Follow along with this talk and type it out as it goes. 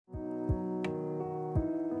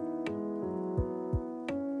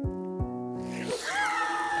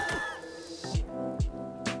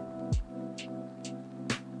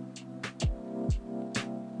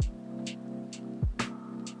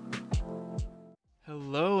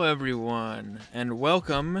Hello everyone, and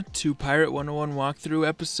welcome to Pirate101 Walkthrough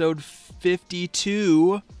episode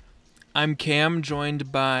 52. I'm Cam,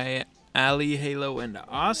 joined by Ali, Halo, and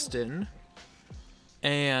Austin.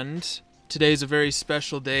 And today's a very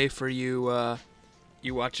special day for you,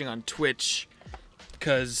 you watching on Twitch,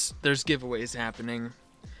 because there's giveaways happening.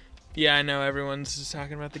 Yeah, I know everyone's just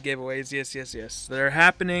talking about the giveaways. Yes. They're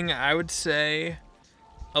happening, I would say,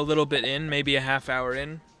 a little bit in, maybe a half hour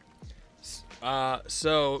in.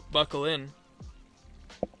 So buckle in.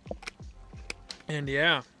 And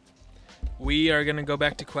yeah, we are gonna go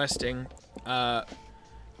back to questing.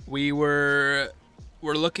 We're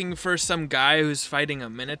looking for some guy who's fighting a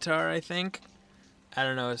Minotaur, I think. I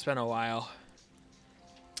don't know, it's been a while.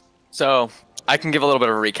 So I can give a little bit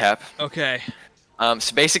of a recap. Okay.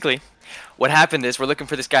 So basically, what happened is we're looking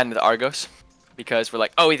for this guy in the Argos because we're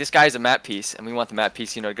like, oh, this guy's a map piece, and we want the map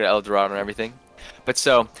piece, you know, to go to El Dorado and everything. But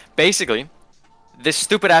so basically, this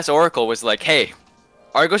stupid ass Oracle was like, hey,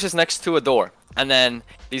 Argos is next to a door, and then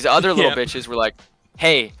these other little bitches were like,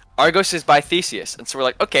 hey, Argos is by Theseus, and so we're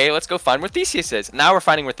like, okay, let's go find where Theseus is. Now we're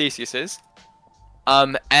finding where Theseus is.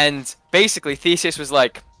 And basically Theseus was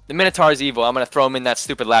like, the Minotaur is evil. I'm gonna throw him in that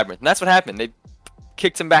stupid labyrinth, and that's what happened. They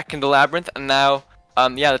kicked him back into the labyrinth, and now,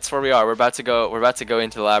 yeah, that's where we are. We're about to go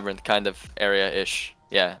into the labyrinth kind of area-ish.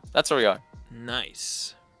 Yeah, that's where we are.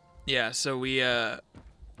 Nice. Yeah, so we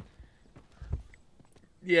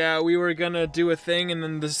were gonna do a thing, and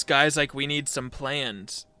then this guy's like, we need some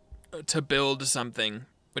plans to build something,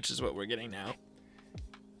 which is what we're getting now.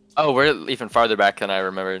 Oh, we're even farther back than I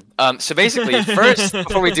remembered. So basically, first,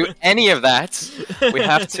 before we do any of that, we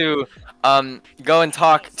have to go and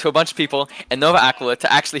talk to a bunch of people in Nova Aquila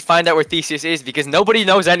to actually find out where Theseus is, because nobody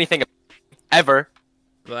knows anything ever.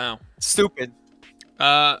 Wow. Stupid.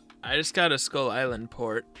 I just got a Skull Island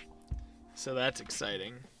port, so that's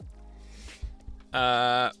exciting.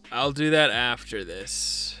 I'll do that after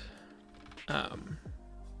this.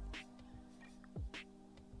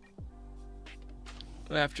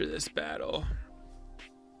 After this battle.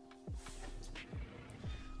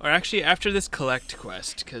 Or actually after this collect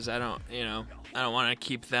quest, because I don't want to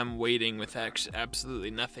keep them waiting with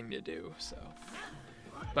absolutely nothing to do, so.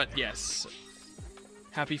 But yes.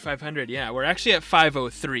 Happy 500. Yeah, we're actually at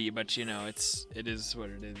 503, but you know, it is what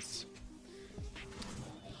it is.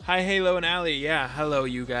 Hi, Halo and Ali. Yeah, hello,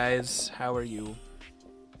 you guys. How are you?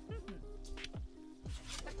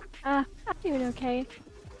 I'm doing okay.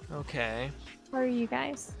 Okay. How are you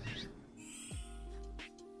guys?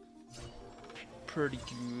 Pretty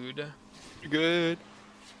good. Good.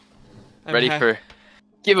 I'm Ready for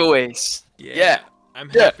giveaways. Yeah. I'm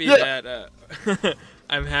happy that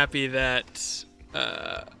I'm happy that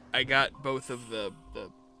I got both of the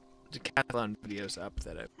decathlon videos up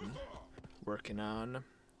that I've been working on.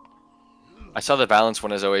 I saw the balance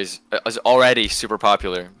one is already super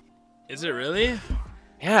popular. Is it really?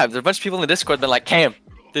 Yeah, there's a bunch of people in the Discord been like, Cam,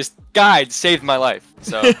 this guide saved my life.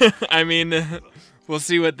 So I mean, we'll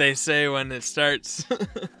see what they say when it starts. I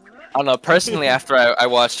don't know. Personally, after I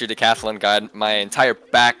watched your decathlon guide, my entire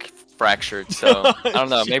back fractured. So I don't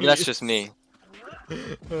know. Maybe that's just me.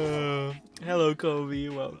 Hello, Kobe.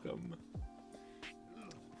 Welcome.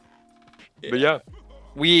 But yeah,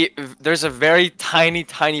 there's a very tiny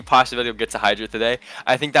possibility we'll get to Hydra today.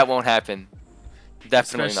 I think that won't happen.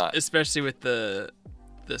 Definitely not. Especially with the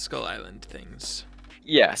Skull Island things.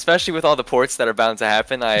 Yeah, especially with all the ports that are bound to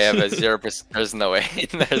happen. I have a 0%. There's no way.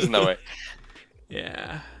 There's no way.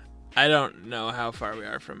 Yeah, I don't know how far we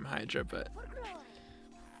are from Hydra, but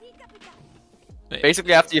wait.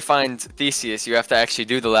 Basically, after you find Theseus, you have to actually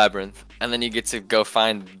do the labyrinth, and then you get to go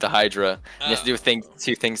find the Hydra. And you have to do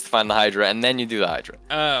two things to find the Hydra, and then you do the Hydra.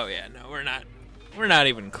 Oh yeah, no, we're not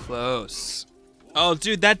even close. Oh,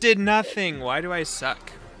 dude, that did nothing. Why do I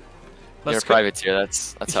suck? You're a privateer.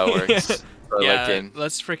 That's how it works. Yeah,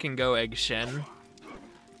 let's freaking go, Egg Shen.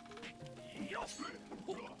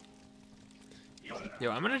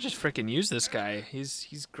 Yo, I'm gonna just freaking use this guy.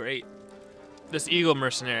 He's great. This Eagle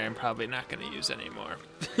Mercenary I'm probably not gonna use anymore.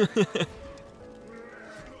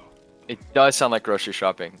 It does sound like grocery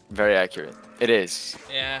shopping. Very accurate. It is.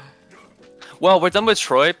 Yeah. Well, we're done with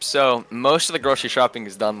Troy, so most of the grocery shopping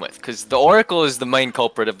is done with, because the Oracle is the main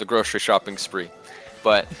culprit of the grocery shopping spree.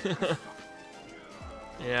 But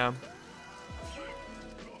yeah.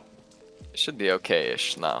 It should be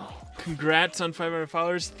okay-ish now. Congrats on 500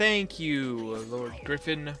 followers. Thank you, Lord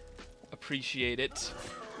Griffin. Appreciate it.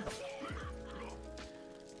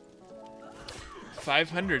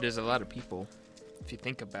 500 is a lot of people, if you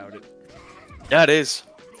think about it. Yeah, it is.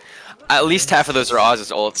 At least half of those are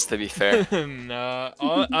Oz's ults, to be fair. No,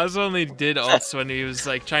 Oz only did ults when he was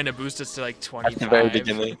like trying to boost us to like 25. At the very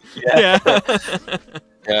beginning. Yeah.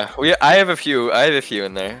 Yeah. I have a few. I have a few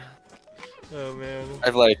in there. Oh man. I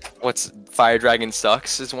have like what's Fire Dragon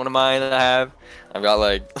Sucks is one of mine that I have. I've got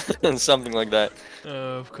like something like that.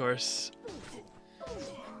 Oh, of course.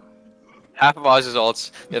 Half of Oz's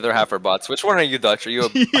ults, the other half are bots. Which one are you, Dutch? Are you a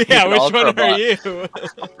Yeah, an which ult or a one are bot? you?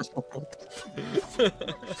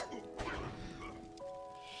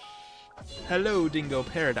 Hello, Dingo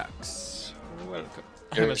Paradox. Welcome.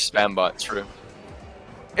 You're a spam bot, true.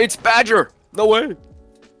 It's Badger! No way!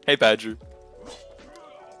 Hey, Badger.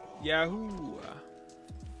 Yahoo!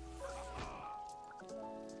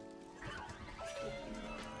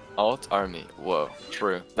 Alt Army. Whoa,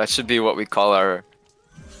 true. That should be what we call our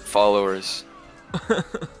followers.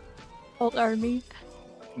 Old army.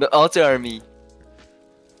 The Alt Army.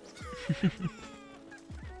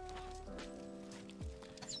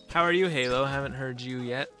 How are you, Halo? Haven't heard you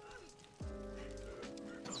yet.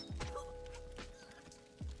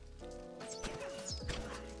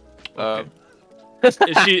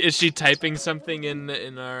 Is she typing something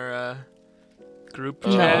in our group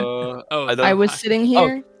chat? No. Oh, I was sitting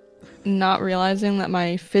here, not realizing that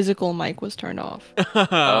my physical mic was turned off.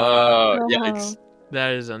 Yikes.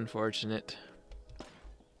 That is unfortunate.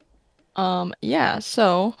 Yeah,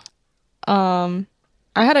 so, I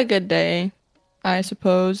had a good day, I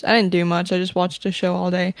suppose. I didn't do much, I just watched a show all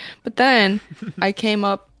day. But then, I came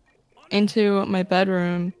up into my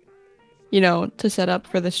bedroom, you know, to set up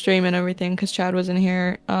for the stream and everything, because Chad was in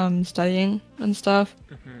here, studying and stuff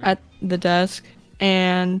at the desk.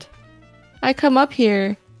 And I come up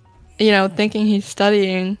here, you know, thinking he's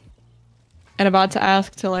studying and about to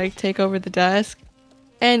ask to, like, take over the desk.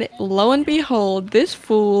 And lo and behold, this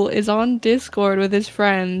fool is on Discord with his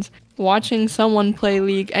friends watching someone play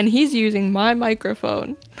League, and he's using my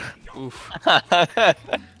microphone. Oof.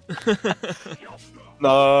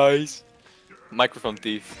 Nice. Microphone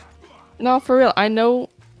thief. No, for real, I know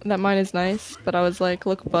that mine is nice, but I was like,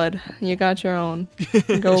 look, bud, you got your own.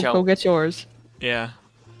 Go get yours. Yeah.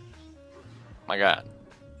 My God.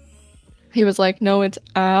 He was like, no, it's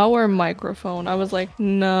our microphone. I was like,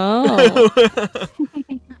 no.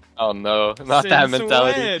 Oh no, not that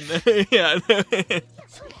mentality. When? Yeah.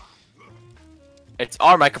 It's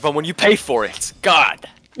our microphone when you pay for it. God.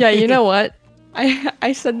 Yeah, you know what?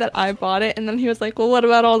 I said that I bought it, and then he was like, well, what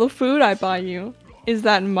about all the food I bought you? Is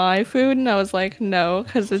that my food? And I was like, no,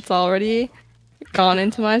 because it's already gone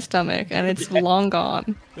into my stomach, and it's long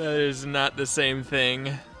gone. That is not the same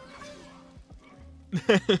thing.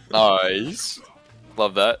 Nice.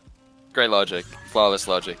 Love that. Great logic. Flawless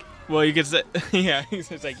logic. Well, you could say, yeah,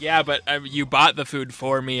 it's like, yeah, but you bought the food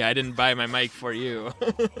for me. I didn't buy my mic for you.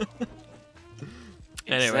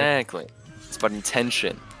 Anyway. Exactly. It's about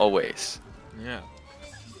intention, always. Yeah.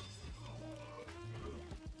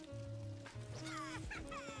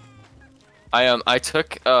 I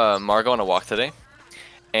took Margot on a walk today,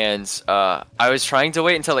 and I was trying to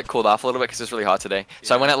wait until it cooled off a little bit because it's really hot today.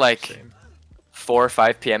 So I went at like Same. 4 or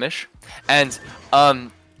 5 p.m. ish, and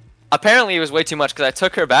apparently it was way too much because I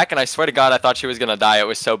took her back, and I swear to God I thought she was gonna die. It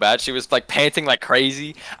was so bad. She was like panting like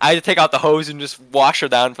crazy. I had to take out the hose and just wash her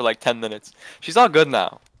down for like 10 minutes. She's all good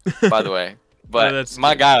now, by the way. But that's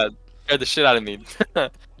my good. God, scared the shit out of me. It's Why are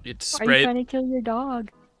you sprayed. trying to kill your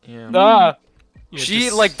dog? Yeah. Ah. You have She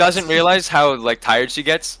to like doesn't realize how like tired she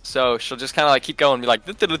gets, so she'll just kind of like keep going and be like,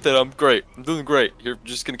 I'm great, I'm doing great. You're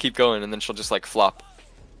just gonna keep going, and then she'll just like flop.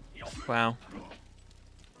 Wow.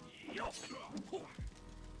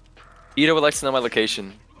 Ida would like to know my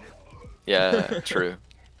location. Yeah, true.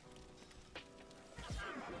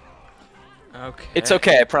 Okay. It's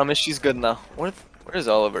okay, I promise she's good now. Where's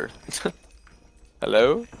Oliver?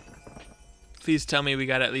 Hello? Please tell me we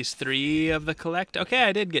got at least 3 of the collect. Okay,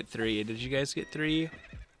 I did get 3. Did you guys get 3?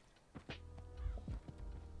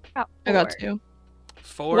 I got 2.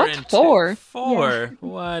 4 What? and 2. 4? 4. Yeah.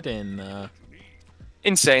 What in the?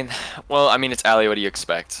 Insane. Well, I mean, it's Ali, what do you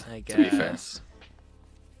expect? I To be fair. guess.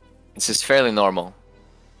 This is fairly normal.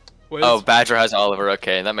 What Oh, is- Badger has Oliver,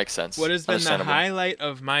 okay, that makes sense. What has been the Understandable. highlight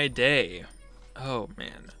of my day? Oh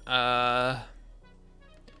man.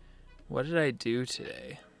 What did I do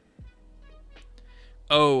today?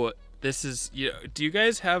 Oh, this is do you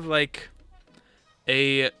guys have like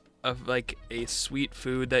a sweet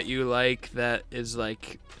food that you like that is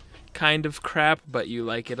like kind of crap but you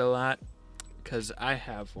like it a lot? Cuz I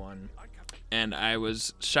have one. And I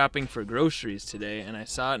was shopping for groceries today and I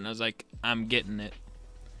saw it and I was like, I'm getting it.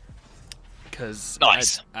 Cuz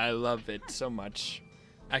Nice. I love it so much.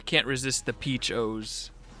 I can't resist the peach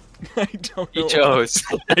O's. I don't know. You chose.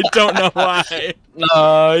 I don't know why.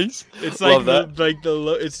 Nice. It's like Love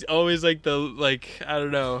it's always like I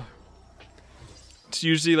don't know. It's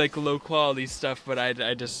usually like low quality stuff, but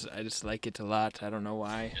I just like it a lot. I don't know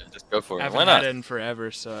why. Yeah, just go for it. I Why haven't not? had it in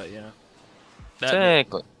forever, so you know.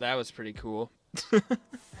 Exactly. That was pretty cool.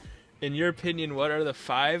 In your opinion, what are the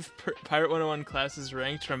 5 Pirate 101 classes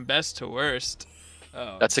ranked from best to worst?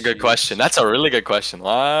 Oh, That's a good question. That's a really good question.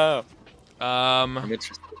 Wow. I'm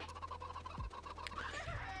interested.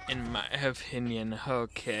 In my opinion,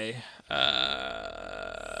 okay.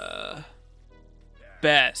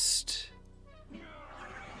 Best.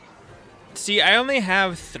 See, I only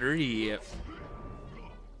have 3.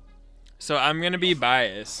 So I'm gonna be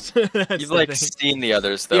biased. You've like seen the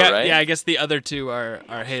others though, right? Yeah, I guess the other 2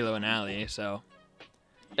 are Halo and Allie, so.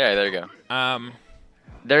 Yeah, there you go.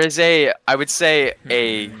 There is I would say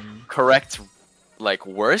a correct, like,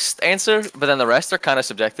 worst answer, but then the rest are kind of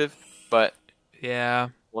subjective, but yeah.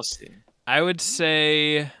 We'll see. I would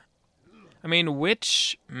say, I mean,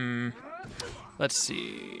 which, let's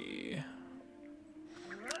see.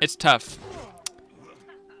 It's tough.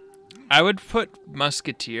 I would put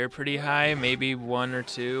Musketeer pretty high, maybe 1 or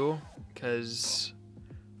 2, because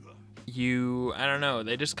I don't know,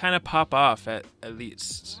 they just kind of pop off at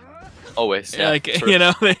least. Always, yeah. Like, true. you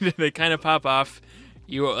know, they kind of pop off.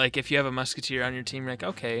 Like, if you have a Musketeer on your team, you're like,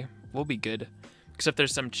 okay, we'll be good. Except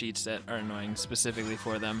there's some cheats that are annoying specifically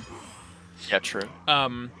for them. Yeah, true.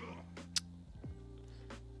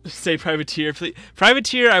 Say Privateer, please.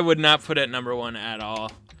 Privateer, I would not put at number 1 at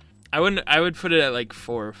all. I would put it at like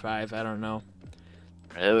 4 or 5. I don't know.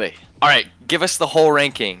 Really? All right, give us the whole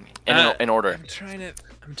ranking in order. I'm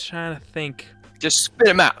trying to think. Just spit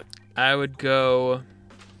them out. I would go.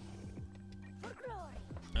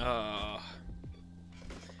 Oh.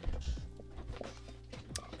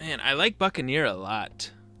 Man, I like Buccaneer a lot.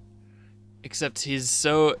 Except he's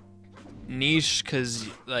so niche because,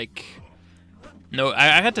 like... No,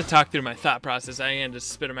 I had to talk through my thought process. I had to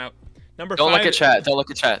spit him out. Number 5... Don't look at chat. Don't look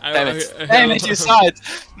at chat. Damn it. I Damn it, you sides.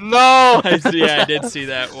 No! Yeah, I did see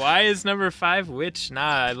that. Why is number 5 Witch?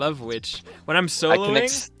 Nah, I love Witch. When I'm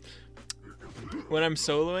soloing...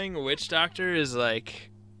 Witch Doctor is, like...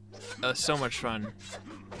 so much fun.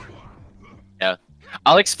 Yeah.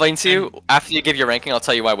 I'll explain to you after you give your ranking. I'll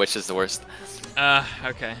tell you why Witch is the worst.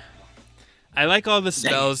 Okay. I like all the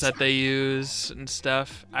spells that they use and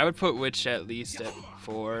stuff. I would put Witch at least at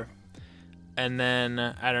 4. And then,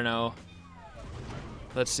 I don't know.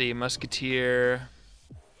 Let's see, Musketeer,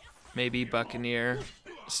 maybe Buccaneer,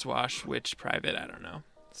 Swash, Witch, Private, I don't know.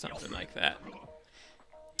 Something like that.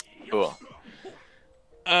 Cool.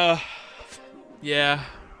 Yeah.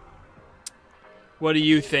 What do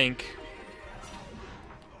you think?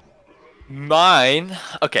 Mine.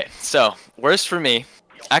 Okay, so worst for me.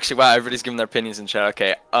 Actually, wow, everybody's giving their opinions in chat.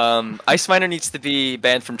 Okay, Ice Miner needs to be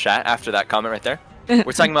banned from chat after that comment right there.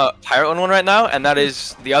 We're talking about Pirate101 right now, and that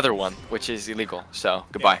is the other one, which is illegal. So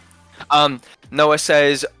goodbye. Yeah. Noah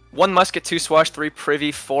says 1 Musket, 2 Swash, 3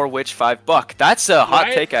 Privy, 4 Witch, 5 Buck. That's a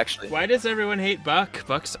hot take, actually. Why does everyone hate Buck?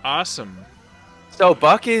 Buck's awesome. So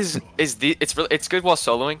Buck it's good while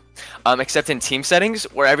soloing, except in team settings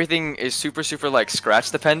where everything is super like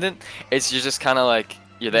scratch dependent. You're just kind of like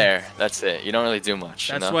you're there. That's it. You don't really do much.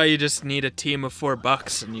 That's you know? why you just need a team of 4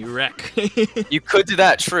 Bucks and you wreck. You could do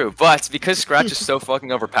that, true, but because scratch is so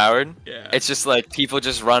fucking overpowered, yeah. It's just like people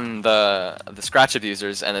just run the scratch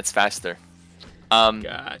abusers and it's faster.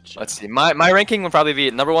 Gotcha. Let's see. My ranking would probably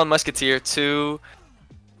be number 1 Musketeer, 2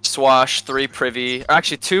 Swash, 3 Privy, or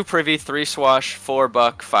actually 2 Privy, 3 Swash, 4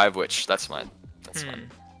 Buck, 5 Witch. That's mine. That's fine.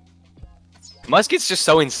 Musket's just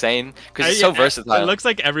so insane because it's so versatile. It looks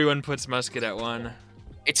like everyone puts Musket at 1.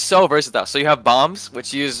 It's so versatile. So you have bombs,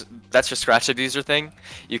 which that's your scratch abuser thing.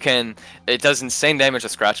 It does insane damage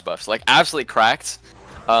with scratch buffs, like absolutely cracked.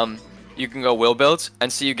 You can go will builds,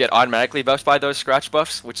 and so you get automatically buffed by those scratch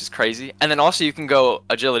buffs, which is crazy. And then also you can go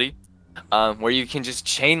agility, where you can just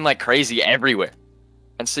chain like crazy everywhere.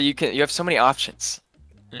 And so you have so many options,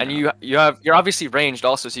 yeah. And you're obviously ranged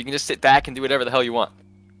also, so you can just sit back and do whatever the hell you want.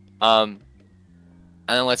 And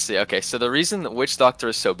then let's see. Okay, so the reason that Witch Doctor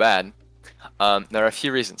is so bad, there are a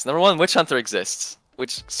few reasons. Number 1, Witch Hunter exists,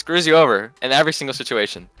 which screws you over in every single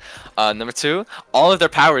situation. Number 2, all of their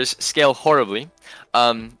powers scale horribly,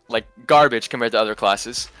 like garbage compared to other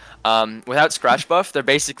classes. Without Scratch buff, they're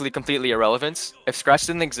basically completely irrelevant. If Scratch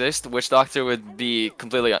didn't exist, Witch Doctor would be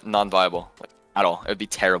completely non-viable. At all. It would be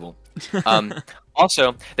terrible.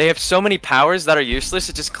 Also, they have so many powers that are useless,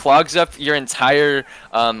 it just clogs up your entire,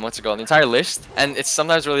 the entire list, and it's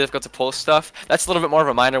sometimes really difficult to pull stuff. That's a little bit more of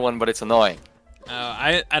a minor one, but it's annoying.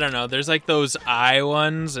 I don't know. There's like those eye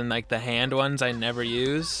ones and like the hand ones I never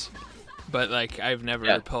use, but like I've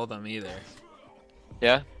never pulled them either.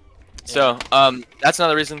 Yeah. So that's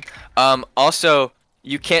another reason. Also,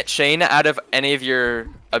 you can't chain out of any of your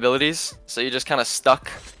abilities, so you're just kind of stuck.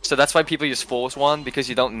 So that's why people use Fool's Wand, because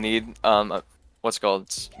you don't need what's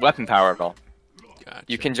called weapon power at all. Gotcha.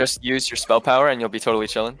 You can just use your spell power and you'll be totally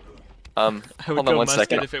chilling. I would hold go on one Musket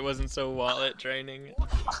second. if it wasn't so wallet draining.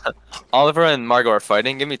 Oliver and Margot are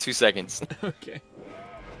fighting. Give me 2 seconds. Okay.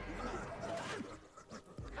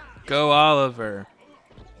 Go Oliver.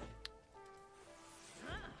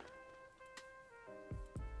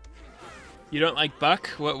 You don't like Buck?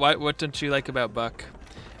 What don't you like about Buck?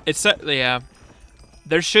 It's yeah.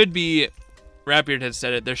 There should be. Rapbeard has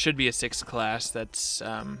said it. There should be a 6th class that's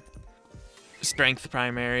strength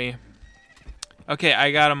primary. Okay,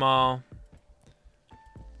 I got them all.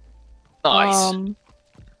 Nice.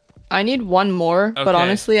 I need one more, but Okay.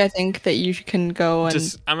 honestly, I think that you can go and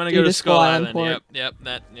I'm gonna do go to the Skull Island. Port. Yep.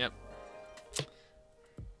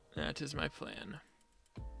 That is my plan.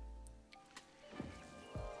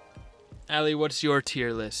 Allie, what's your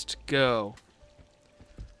tier list? Go.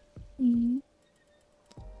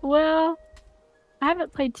 Well, I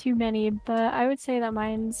haven't played too many, but I would say that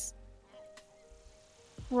mine's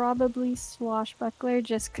probably Swashbuckler,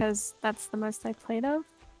 just because that's the most I played of.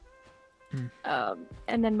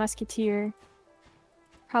 And then Musketeer,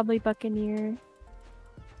 probably Buccaneer,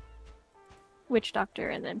 Witch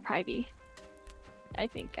Doctor, and then Privy. I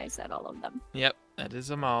think I said all of them. Yep, that is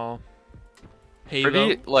them all. Halo.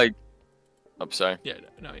 Pretty, like... Oh, sorry. Yeah,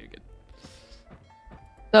 no, you're good.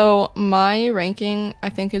 So my ranking, I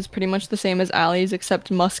think, is pretty much the same as Allie's, except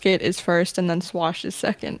Musket is first and then Swash is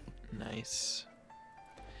second. Nice.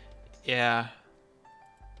 Yeah.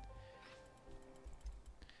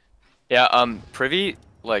 Yeah, Privy,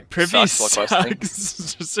 like, Privy sucks while questing.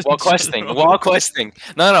 sucks. Just in While questing, general. while questing.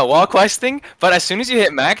 No, while questing, but as soon as you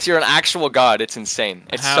hit max, you're an actual god. It's insane.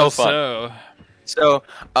 It's How so fun. So? So,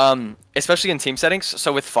 especially in team settings,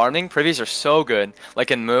 so with farming, privies are so good.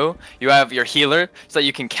 Like in Moo, you have your healer, so that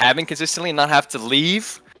you can cabin consistently and not have to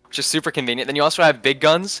leave, which is super convenient. Then you also have big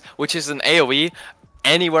guns, which is an AoE.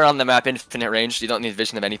 Anywhere on the map, infinite range, you don't need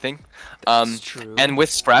vision of anything. That's true. And with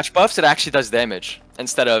scratch buffs, it actually does damage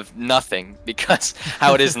instead of nothing, because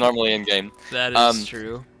how it is normally in game. That is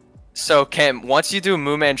true. So Cam, once you do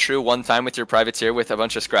Moo Man True one time with your privateer with a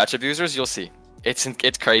bunch of scratch abusers, you'll see. It's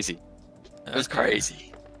crazy. It's Okay.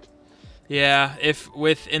 crazy. Yeah, if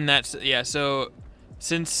within that, yeah. So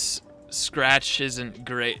since Scratch isn't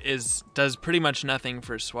great, does pretty much nothing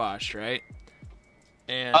for Swash, right?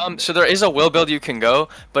 And So there is a will build you can go,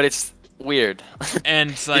 but it's weird. and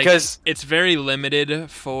it's like because it's very limited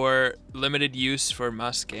use for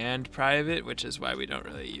Musk and Private, which is why we don't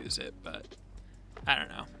really use it. But I don't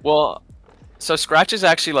know. well, so Scratch is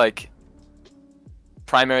actually like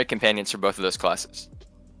primary companions for both of those classes.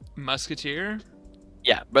 Musketeer?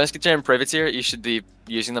 Yeah, Musketeer and Privateer, you should be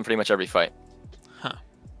using them pretty much every fight. Huh.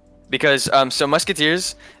 Because so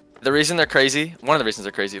Musketeers, the reason they're crazy, one of the reasons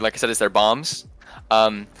they're crazy, like I said, is their bombs.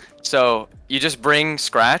 So you just bring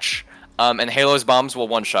Scratch, and Halo's bombs will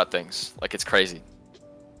one-shot things. Like, it's crazy.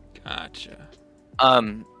 Gotcha.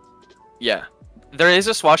 Yeah. There is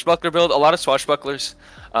a Swashbuckler build. A lot of Swashbucklers,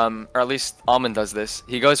 or at least Almond does this.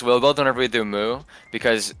 He goes will build whenever we do Moo,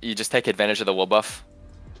 because you just take advantage of the will buff.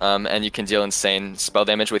 And you can deal insane spell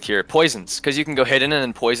damage with your poisons, because you can go hidden and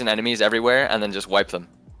then poison enemies everywhere and then just wipe them.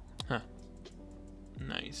 Huh.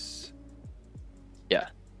 Nice. Yeah.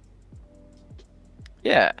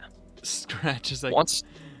 Yeah. Scratch is like Once.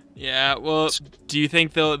 yeah. Well, do you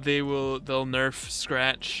think they'll nerf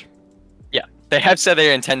Scratch? Yeah, they have said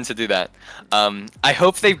they intend to do that. I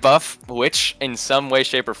hope they buff Witch in some way,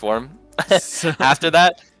 shape, or form So- after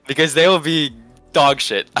that, because they will be dog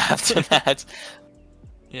shit after that.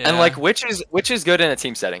 Yeah. And like Witch is good in a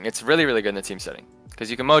team setting. It's really, really good in a team setting, because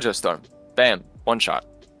you can Mojo Storm, bam, one shot,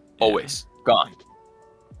 always gone.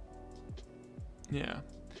 Yeah.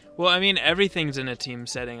 Well, I mean, everything's in a team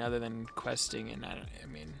setting other than questing, and I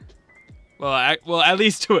mean, well, at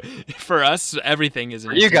least for us, everything is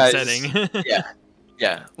in a You team guys, setting.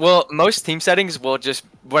 Yeah. Well, most team settings will just.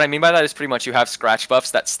 What I mean by that is pretty much you have scratch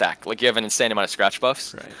buffs that stack. Like you have an insane amount of scratch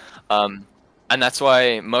buffs. Right. And that's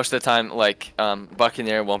why most of the time, like,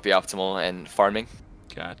 Buccaneer won't be optimal in farming.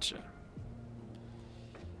 Gotcha.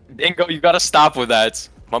 Dingo, you gotta stop with that.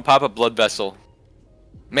 Come pop a blood vessel.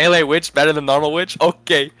 Melee witch better than normal witch?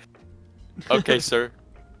 Okay. Okay, sir.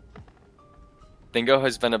 Dingo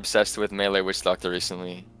has been obsessed with melee witch doctor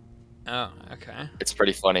recently. Oh, okay. It's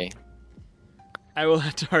pretty funny. I will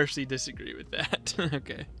have to harshly disagree with that.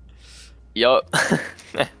 Okay. Yup.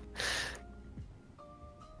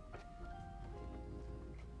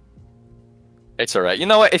 It's alright. You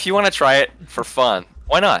know what? If you want to try it for fun,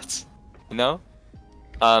 why not? You know?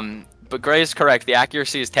 But Gray is correct. The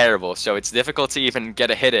accuracy is terrible, so it's difficult to even get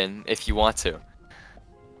a hit in if you want to.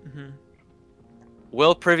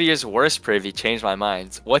 Will Privy is worse Privy? Changed my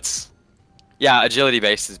mind. What's... Yeah, agility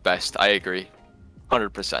based is best. I agree.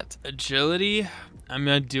 100%. Agility? I'm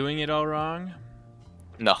not doing it all wrong.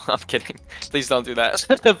 No, I'm kidding. Please don't do that.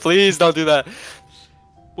 Please don't do that.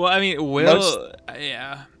 Well, I mean, will...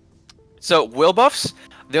 yeah. So, will buffs,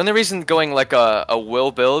 the only reason going like a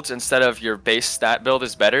will build instead of your base stat build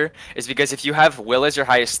is better is because if you have will as your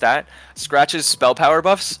highest stat, Scratch's spell power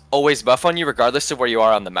buffs always buff on you regardless of where you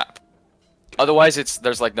are on the map. Otherwise,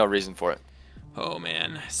 there's like no reason for it. Oh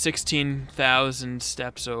man, 16,000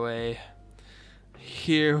 steps away.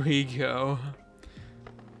 Here we go.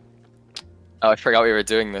 Oh, I forgot we were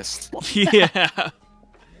doing this. Yeah.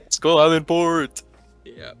 Skull Island Port.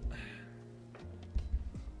 Yep.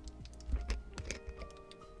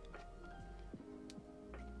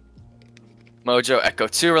 Mojo Echo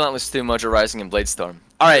 2, Relentless 2, Mojo Rising, and Bladestorm.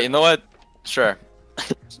 Alright, you know what? Sure.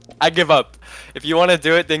 I give up. If you want to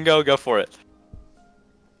do it, then go for it.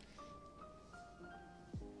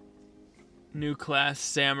 New class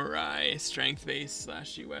Samurai, strength based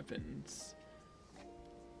slashy weapons.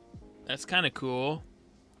 That's kind of cool.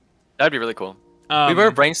 That'd be really cool. We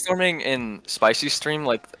were brainstorming in Spicy Stream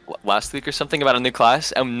like last week or something about a new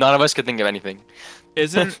class, and none of us could think of anything.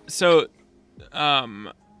 So,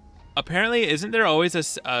 apparently, isn't there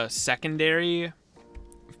always a secondary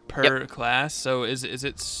per class? So is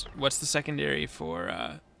it what's the secondary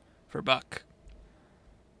for Buck?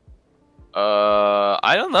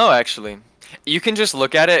 I don't know actually. You can just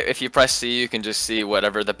look at it. If you press C, you can just see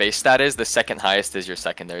whatever the base stat is. The second highest is your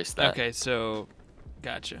secondary stat. Okay, so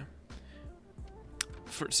gotcha.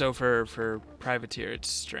 For Privateer, it's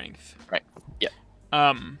strength. Right.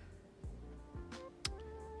 Yeah.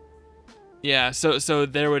 Yeah, so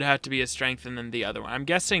there would have to be a strength and then the other one. I'm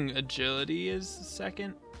guessing agility is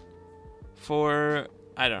second for,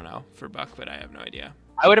 I don't know, for Buck, but I have no idea.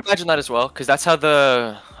 I would imagine that as well, because that's how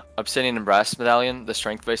the Obsidian and Brass Medallion, the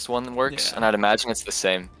strength-based one, works, Yeah. and I'd imagine it's the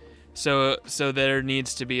same. So there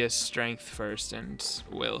needs to be a strength first and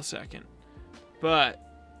will second. But,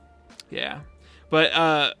 yeah.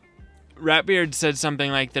 But, Ratbeard said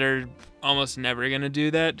something like they're almost never gonna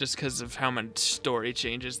do that just because of how much story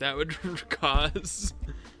changes that would cause.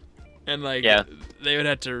 And, like, yeah. They would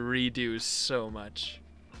have to redo so much.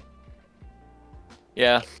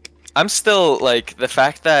 Yeah. I'm still, like, the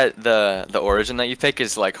fact that the origin that you pick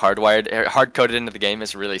is, like, hard-coded into the game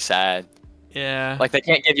is really sad. Yeah. Like, they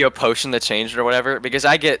can't give you a potion to change it or whatever, because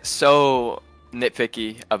I get so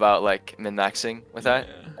nitpicky about, like, min-maxing with that.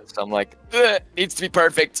 Yeah. So I'm like, it needs to be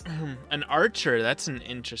perfect. An archer, that's an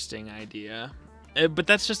interesting idea. But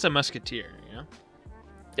that's just a musketeer, you know?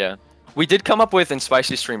 Yeah. We did come up with in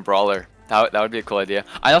Spicy Stream Brawler. That would be a cool idea.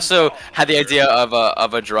 I also had the idea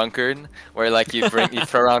of a drunkard where like you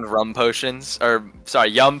throw around rum potions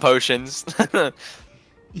yum potions.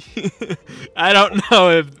 I don't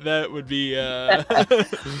know if that would be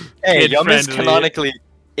Hey, yum is kid-friendly. canonically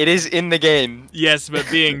it is in the game. Yes, but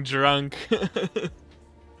being drunk.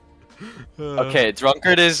 Okay,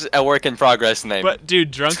 drunkard is a work in progress name. But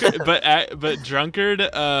dude, drunkard but drunkard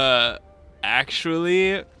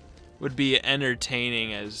actually would be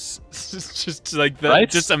entertaining as just like the Right?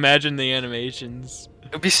 just imagine the animations.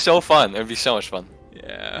 It would be so fun. It would be so much fun.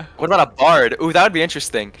 Yeah. What about a bard? Ooh, that would be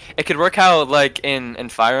interesting. It could work how like in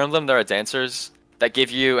Fire Emblem there are dancers that give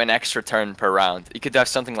you an extra turn per round. You could have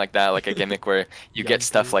something like that, like a gimmick where you get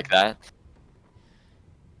stuff like that.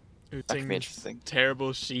 Who That could be sings interesting.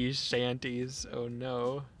 terrible she shanties. Oh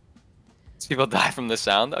no. People die from the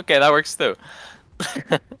sound. Okay, that works too.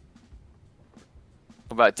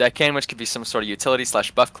 What about Deckhand, which could be some sort of utility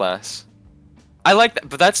 / buff class? I like that,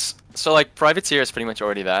 but that's so like Privateer is pretty much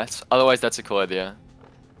already that. Otherwise, that's a cool idea.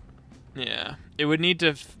 Yeah. It would need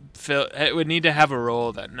to it would need to have a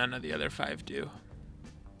role that none of the other 5 do.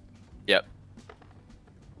 Yep.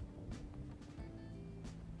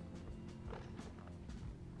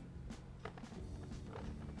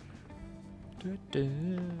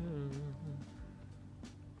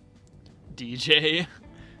 DJ.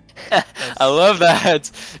 I love that,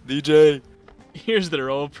 DJ. Here's the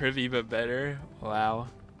role, Privy, but better. Wow.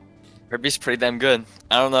 Kirby's pretty damn good.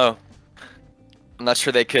 I don't know. I'm not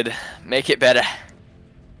sure they could make it better.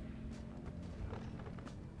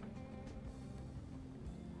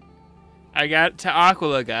 I got to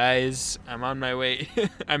Aquila, guys. I'm on my way.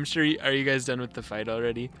 I'm sure. Are you guys done with the fight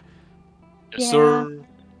already? Yes, Yeah. sir.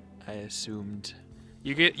 I assumed.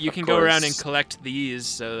 You can go around and collect these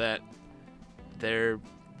so that they're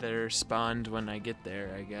spawned when I get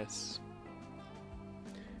there, I guess.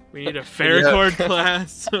 We need a Faracord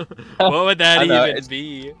class. What would that even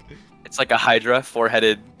be? It's like a Hydra,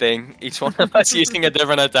 four-headed thing. Each one of us using a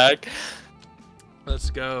different attack. Let's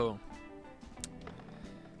go.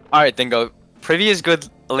 Alright, then go. Privy is good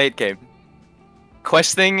late game.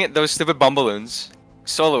 Questing those stupid Bumballoons,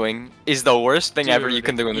 soloing, is the worst thing ever you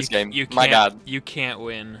can do in this game. My god. You can't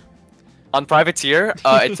win. On Privateer,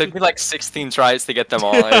 it took me like 16 tries to get them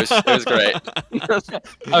all. It was great.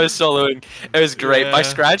 I was soloing. It was great. Yeah. My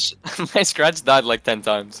scratch died like 10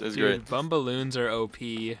 times. It was Dude, great. Bumballoons are OP.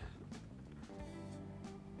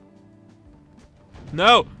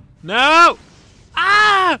 No! No!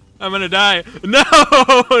 Ah! I'm gonna die. No!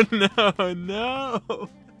 No! No!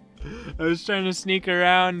 I was trying to sneak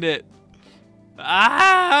around it.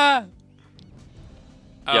 Ah!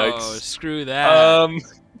 Yikes. Oh, screw that.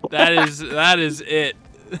 That is it.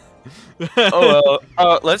 Oh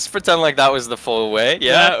well. Let's pretend like that was the full way.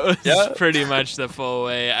 Yeah. That was pretty much the full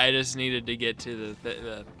way. I just needed to get to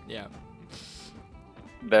the yeah.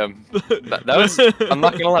 Damn. That was. I'm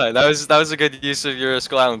not gonna lie. That was a good use of your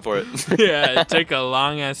Skull Island for it. Yeah, it took a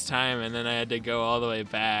long ass time, and then I had to go all the way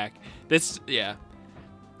back. This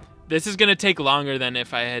is gonna take longer than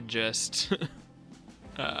if I had just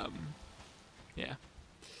yeah.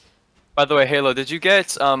 By the way, Halo, did you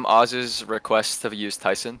get Oz's request to use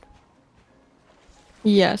Tyson?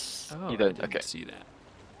 Yes. Oh, You I did? didn't Okay. see that.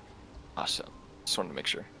 Awesome. Just wanted to make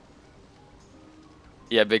sure.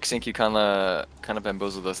 Yeah, Big Sink, you kind of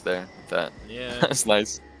bamboozled us there. With that. Yeah. That's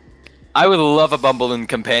nice. I would love a Bumbleloon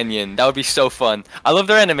companion. That would be so fun. I love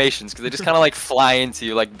their animations because they just kind of like fly into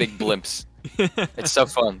you like big blimps. It's so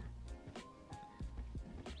fun.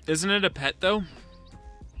 Isn't it a pet though?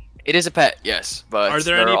 It is a pet, yes, but Are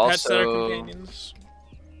there any pets that are companions?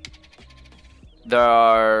 There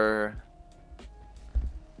are.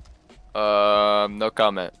 No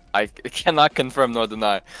comment. I cannot confirm nor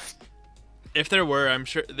deny. If there were, I'm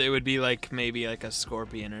sure they would be like maybe like a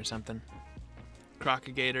scorpion or something.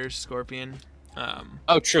 Crocagator, scorpion.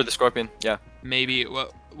 Oh, true, the scorpion. Yeah. Maybe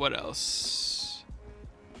what else?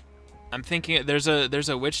 I'm thinking there's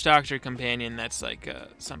a witch doctor companion that's like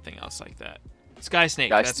something else like that. Sky snake.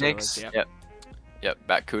 Guy That's snakes. what it was, Yep.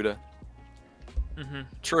 Batcuda. Mhm.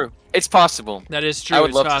 True. It's possible. That is true. I would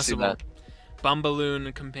it's love possible. to see that.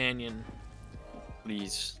 Bumballoon companion.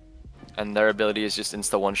 Please. And their ability is just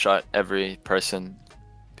insta one-shot every person,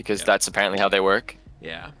 because Yep. that's apparently how they work.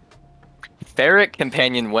 Yeah. Ferret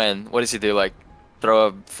companion when? What does he do? Like throw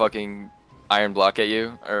a fucking iron block at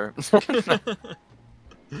you, or?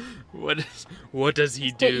 What does he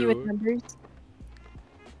Hit you with do? numbers.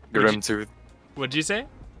 Grimtooth. What'd you say?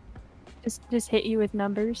 Just hit you with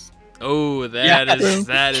numbers. Oh, that is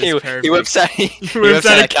perfect. He whips out, he whips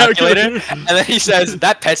out a calculator, and then he says,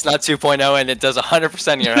 "That pet's not 2.0, and it does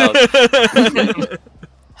 100% of your health."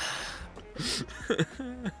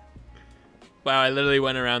 Wow, I literally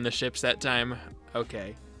went around the ships that time.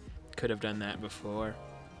 Okay, could have done that before.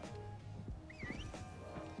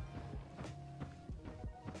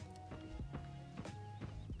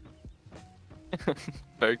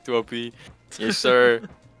 Back to OP. Yes, sir.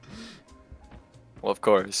 Well, of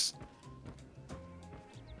course.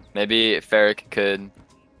 Maybe Ferric could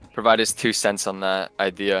provide his 2 cents on that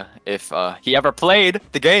idea if he ever played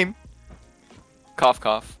the game. Cough,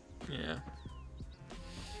 cough. Yeah.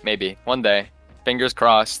 Maybe. One day. Fingers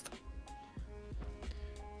crossed.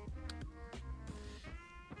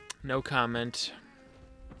 No comment.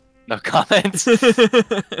 No comments.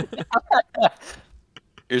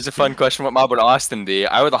 Here's a fun question. What mob would Austin be?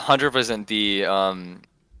 I would 100% be,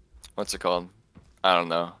 what's it called? I don't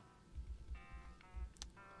know.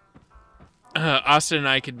 Austin and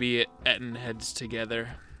I could be etting heads together.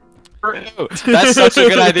 That's such a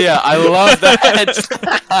good idea. I love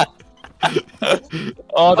that.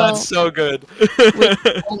 Oh, that's so good. We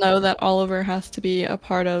all know that Oliver has to be a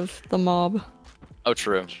part of the mob. Oh,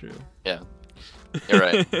 true. True. Yeah. You're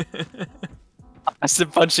right. Austin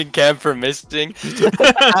punching Cam for missing.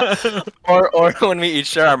 or when we each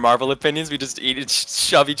share our Marvel opinions, we just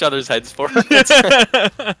shove each other's heads forward.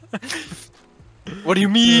 What do you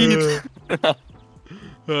mean?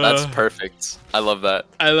 That's perfect. I love that.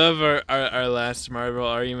 I love our last Marvel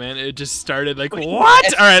argument. It just started like,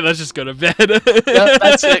 what? All right, let's just go to bed. Yeah,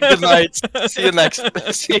 that's it. Good night. See you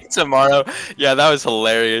See you tomorrow. Yeah, that was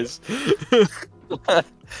hilarious.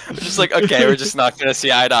 We're just like, okay, we're just not gonna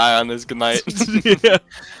see eye to eye on this. Good night. Yeah.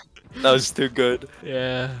 That was too good.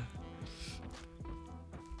 Yeah.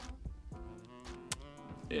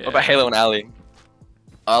 What about Halo and Ali?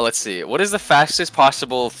 Let's see. What is the fastest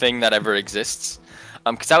possible thing that ever exists?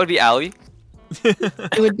 Because that would be Allie.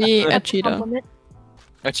 It would be a cheetah. Compliment.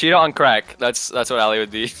 A cheetah on crack. That's what Allie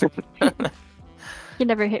would be. You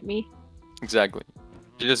never hit me. Exactly.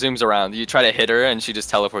 She just zooms around. You try to hit her, and she just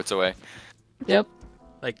teleports away. Yep.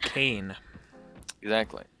 Like Kane.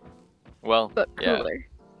 Exactly. Well, But yeah. cooler.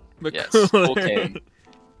 But Yes, cooler. full Kane.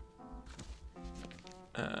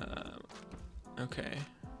 Okay.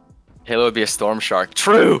 Halo would be a storm shark.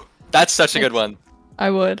 True. That's such a good one. I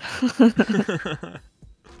would.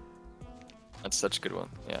 That's such a good one.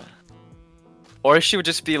 Yeah. Or she would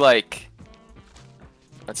just be like,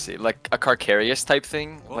 let's see, like a Carcarius type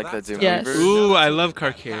thing, Well, like the that's Doom Yes. Reaver. Ooh, I love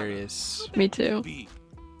Carcarius. Me too.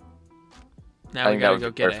 Now I we think that gotta would go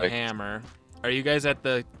be get a perfect. hammer. Are you guys at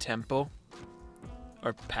the temple?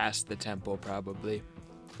 Or past the temple, probably.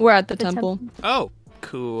 We're at the The temple. Oh,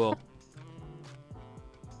 cool.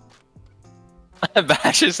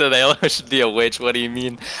 Bashes said Halo should be a witch. What do you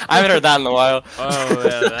mean? I haven't heard that in a while. Oh,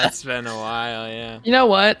 yeah, that's been a while, yeah. You know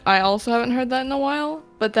what? I also haven't heard that in a while,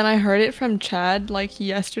 but then I heard it from Chad like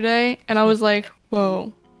yesterday, and I was like,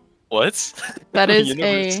 whoa, What? that is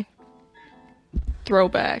Universe. a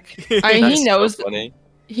throwback. That's He knows so funny.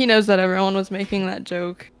 he knows that everyone was making that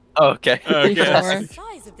joke. Oh, okay. Okay. Before.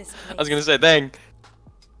 I was gonna say, dang.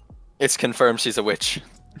 It's confirmed she's a witch.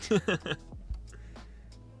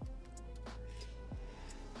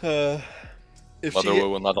 If Mother she,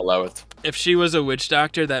 will not allow it. if she was a witch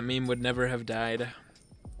doctor, that meme would never have died.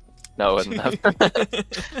 No, it wouldn't have.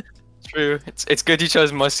 True. It's good you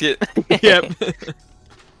chose musket. Yep.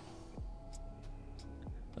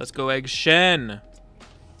 Let's go egg Shen.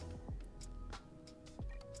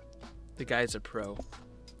 The guy's a pro.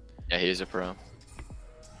 Yeah, he's a pro.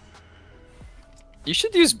 You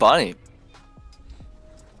should use Bonnie.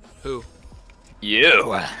 Who?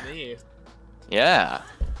 You. Me. Yeah.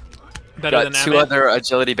 Better Got than two Emmett? other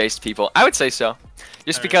agility-based people. I would say so.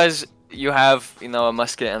 Just Alright. because you have, you know, a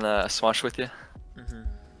musket and a swash with you. Mhm.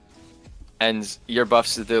 And your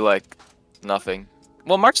buffs do, like, nothing.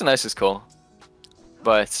 Well, March and Ice is cool.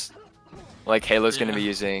 But, like, Halo's gonna be Yeah.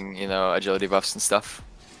 using, you know, agility buffs and stuff.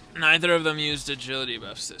 Neither of them used agility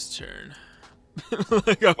buffs this turn.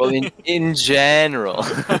 Well, in general.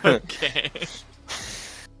 Okay.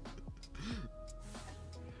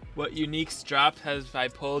 What uniques dropped has I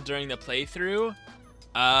pulled during the playthrough?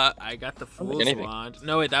 I got the think Fool's anything. Wand.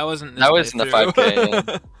 No, wait, that wasn't this That was in the playthrough.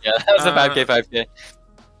 5K, yeah, that was a 5K, 5K.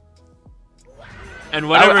 And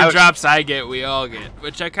whatever I would- drops I get, we all get,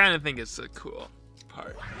 which I kind of think is a cool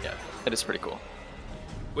part. Yeah, it is pretty cool.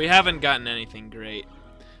 We haven't gotten anything great.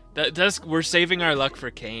 We're saving our luck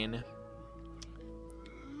for Kane.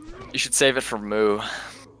 You should save it for Moo.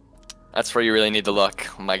 That's where you really need the luck.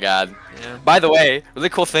 Oh my god. Yeah. By the way, really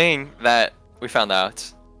cool thing that we found out.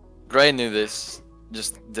 Gray knew this.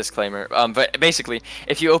 Just disclaimer. But basically,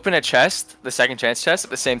 if you open a chest, the second chance chest,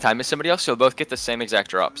 at the same time as somebody else, you'll both get the same exact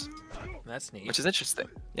drops, That's neat. which is interesting.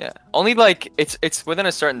 Yeah. Only like it's within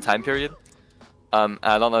a certain time period. I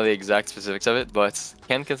don't know the exact specifics of it, but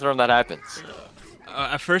can confirm that happens.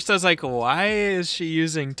 At first I was like, why is she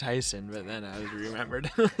using Tyson? But then I remembered.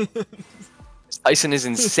 Tyson is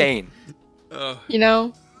insane. Oh, You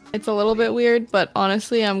know, it's a little bit weird, but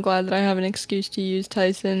honestly, I'm glad that I have an excuse to use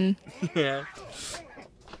Tyson. yeah.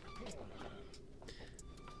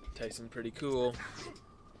 Tyson pretty cool.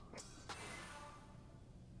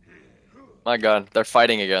 My god, they're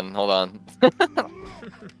fighting again. Hold on.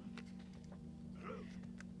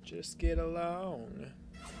 Just get along.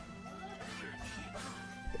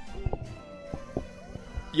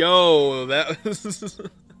 Yo, that was...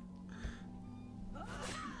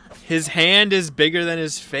 His hand is bigger than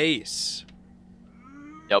his face.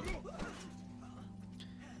 Yep.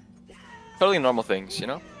 Totally normal things, you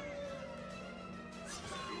know?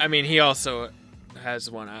 I mean, he also has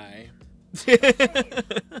one eye.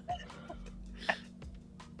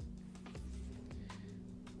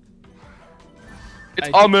 It's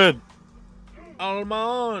I- Ahmed!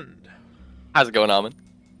 Almond. How's it going, Ahmed?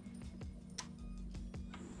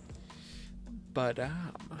 But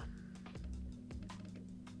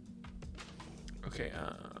okay,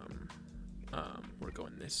 we're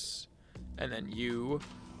going this, and then you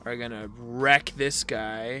are gonna wreck this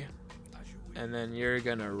guy, and then you're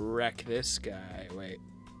gonna wreck this guy. Wait,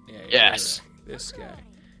 yeah, you're Yes. gonna wreck this guy.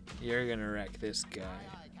 You're gonna wreck this guy.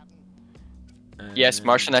 And Yes, then-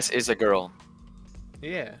 Marchioness is a girl.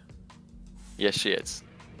 Yeah. Yes, she is.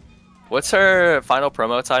 What's her final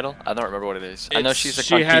promo title? I don't remember what it is. I know she's a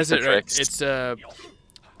She has it right. Conquistadrix It's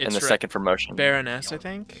in the right. second promotion. Baroness, I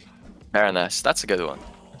think. Baroness. That's a good one.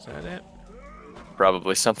 Is that it?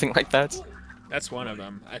 Probably something like that. That's one of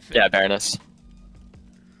them, I think. Yeah, Baroness.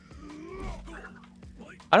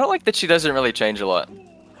 I don't like that she doesn't really change a lot.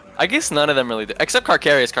 I guess none of them really do. Except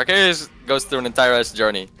Carcarius. Carcarius goes through an entire ass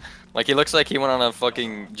journey. Like, he looks like he went on a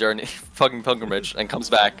fucking journey, fucking pilgrimage, and comes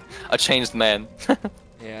back a changed man.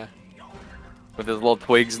 Yeah. With his little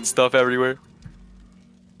twigs and stuff everywhere.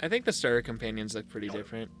 I think the starter companions look pretty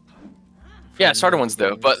different. Yeah, from starter the ones do,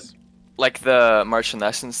 games. but like the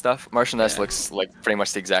Marchioness and stuff, Marchioness Yeah. looks like pretty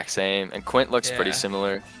much the exact same, and Quint looks pretty Yeah.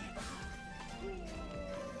 similar.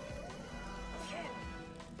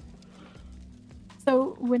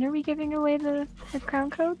 So when are we giving away the crown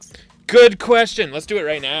codes? Good question. Let's do it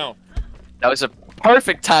right now. That was a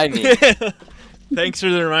perfect timing. Thanks for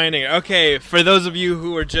the reminding. Okay, for those of you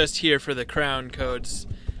who are just here for the crown codes,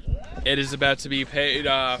 it is about to be paid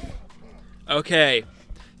off. Okay,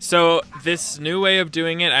 so this new way of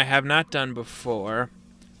doing it I have not done before,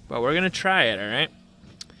 but we're gonna try it. All right.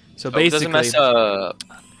 So Oh, it basically, doesn't mess up.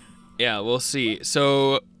 yeah, we'll see.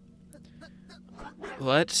 So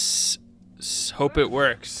let's hope it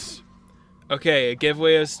works. Okay, a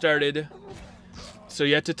giveaway has started. So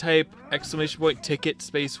you have to type !ticket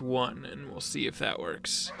space 1, and we'll see if that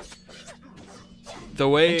works. The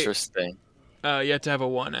way Interesting. you have to have a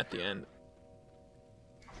 1 at the end.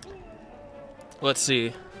 Let's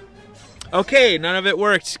see. Okay, none of it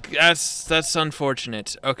worked. That's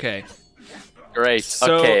unfortunate. Okay. Great.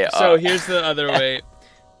 So okay. so here's the other way.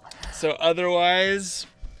 So otherwise,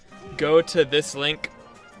 go to this link.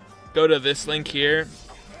 Go to this link here,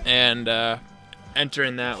 and enter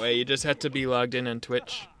in that way. You just have to be logged in on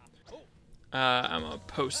Twitch. I'm gonna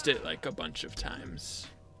post it like a bunch of times.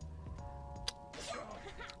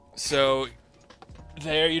 So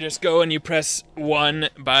there you just go and you press 1,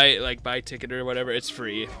 buy ticket or whatever. It's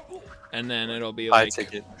free, and then it'll be Buy like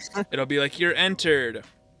ticket. it'll be like you're entered.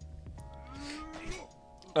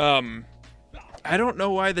 I don't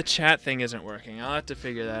know why the chat thing isn't working. I'll have to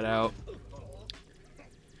figure that out.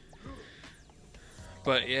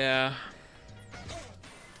 But yeah.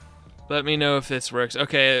 Let me know if this works.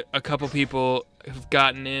 Okay, a couple people have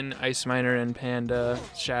gotten in. Ice Miner and Panda.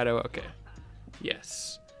 Shadow. Okay.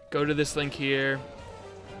 Yes. Go to this link here.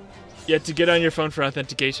 You have to get on your phone for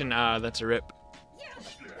authentication. Ah, that's a rip.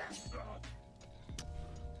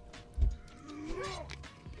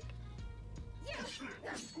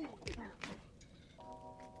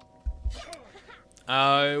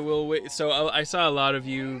 I will wait. So I saw a lot of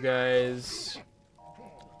you guys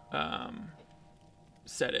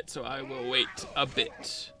said it, so I will wait a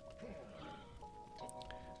bit.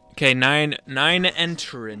 Okay, nine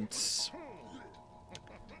entrants.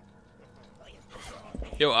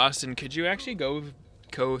 Yo, Austin, could you actually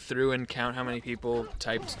go through and count how many people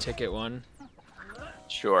typed ticket 1?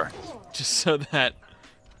 Sure. Just so that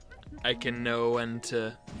I can know when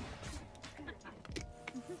to...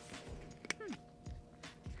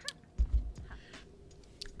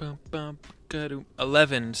 Bum, bum, ga-doom.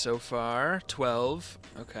 11 so far. 12.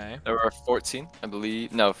 Okay. There were 14, I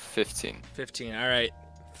believe. No, 15. 15. All right.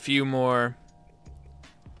 Few more.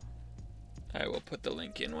 I will put the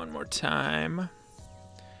link in one more time.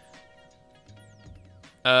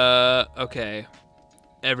 Okay.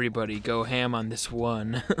 Everybody go ham on this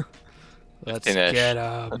one. Let's Finish. get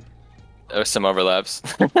There were some overlaps.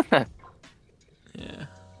 Yeah.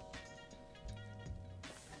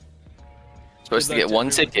 Supposed Good to luck get to one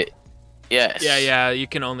everyone. ticket. Yes. Yeah, you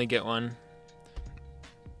can only get one.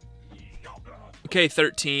 Okay,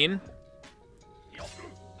 13.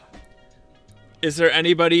 Is there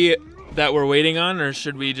anybody that we're waiting on, or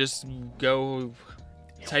should we just go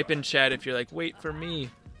type in chat if you're like, wait for me?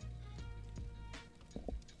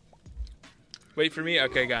 Wait for me?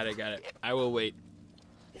 Okay, got it. I will wait.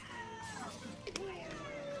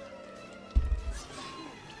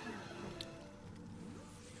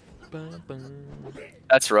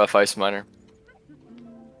 That's rough, Ice Miner.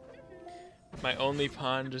 My only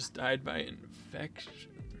pawn just died by infection.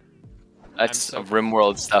 That's so-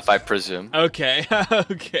 RimWorld stuff, I presume. Okay,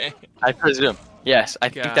 okay. I presume. Yes, I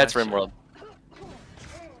think that's Gotcha. RimWorld.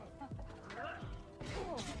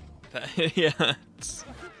 Yeah,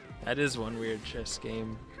 that is one weird chess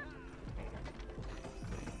game.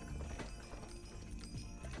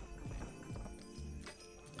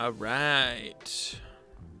 All right.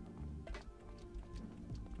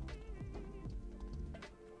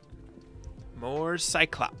 More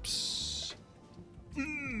Cyclops.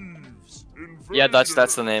 Yeah,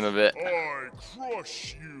 that's the name of it. I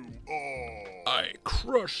crush you all. I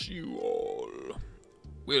crush you all.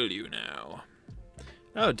 Will you now?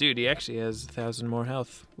 Oh, dude, he actually has 1,000 more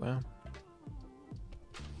health. Wow.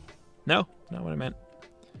 No, not what I meant.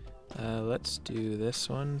 Let's do this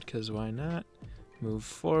one, because why not? Move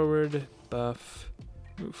forward, buff,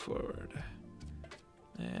 move forward.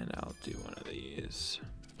 And I'll do one of these.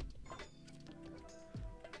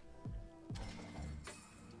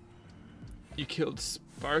 You killed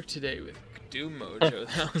Spark today with Doom Mojo.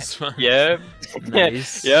 That was fun. Yeah.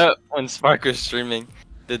 Nice. Yeah, when Spark was streaming,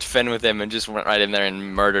 did Fen with him and just went right in there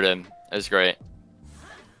and murdered him. It was great.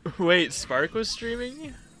 Wait, Spark was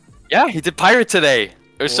streaming? Yeah, he did Pirate today.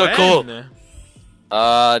 It was so cool. When?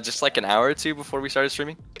 Just like an hour or two before we started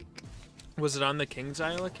streaming. Was it on the King's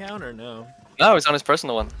Isle account or no? No, it was on his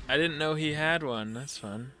personal one. I didn't know he had one. That's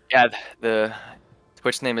fun. Yeah, the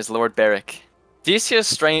Twitch name is Lord Barrick.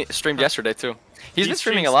 DCS streamed yesterday too. He's been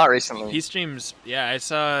streaming a lot recently. He streams. Yeah, I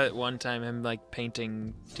saw one time him like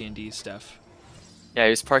painting D&D stuff. Yeah,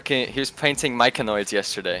 he was painting myconoids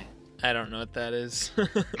yesterday. I don't know what that is. Me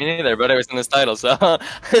neither, but it was in his title, so.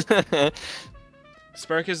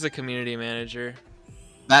 Spark is the community manager.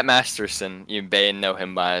 Matt Masterson, you may know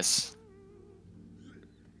him by as.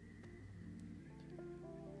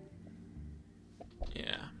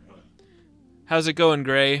 Yeah. How's it going,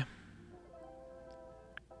 Gray?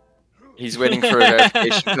 He's waiting for a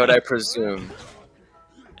verification code, I presume.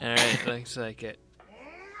 Alright, looks like it.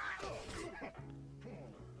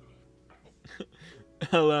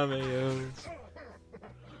 LMAO.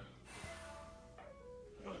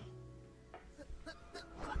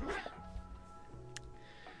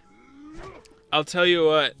 I'll tell you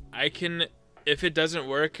what, I can, if it doesn't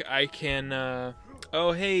work, I can,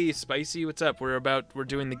 oh hey, Spicy, what's up? We're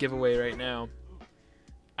doing the giveaway right now.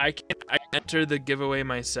 I enter the giveaway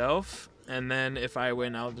myself, and then if I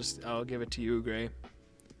win, I'll give it to you, Gray.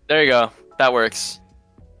 There you go, that works.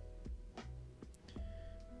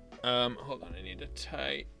 Hold on,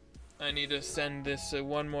 I need to send this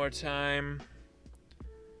one more time.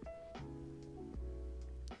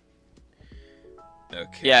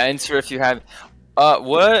 Okay. Yeah, enter if you have.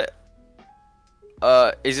 What?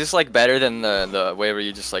 Is this like better than the way where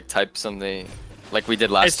you just like type something, like we did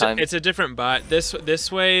last time? It's a different bot. This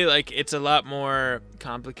way, like it's a lot more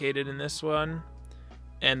complicated in this one,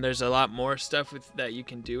 and there's a lot more stuff that you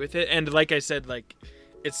can do with it. And like I said, like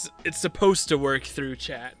it's supposed to work through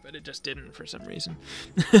chat, but it just didn't for some reason.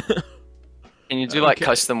 Can you do like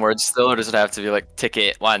custom words still, or does it have to be like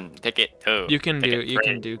ticket 1, ticket 2? You can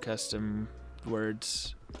do custom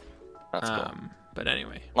words. That's cool. But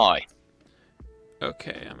anyway. Lie.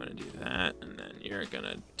 Okay, I'm gonna do that, and then you're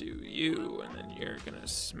gonna do you, and then you're gonna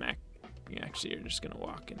smack. Actually, you're just gonna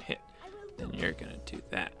walk and hit. Then you're gonna do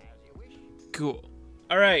that. Cool.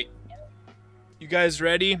 All right. You guys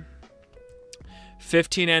ready?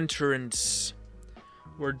 15 entrants.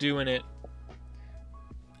 We're doing it.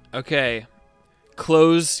 Okay.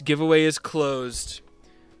 Closed. Giveaway is closed.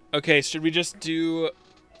 Okay, should we just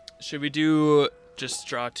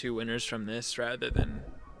draw 2 winners from this rather than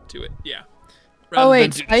do it? Yeah. Oh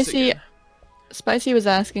wait, Spicy was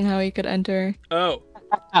asking how he could enter. Oh.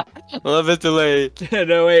 A little bit delayed.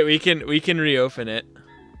 No, wait, we can reopen it,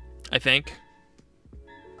 I think.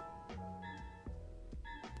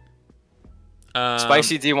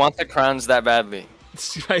 Spicy, do you want the crowns that badly?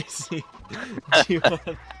 Spicy. Do you want...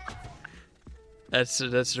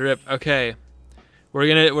 That's rip. Okay.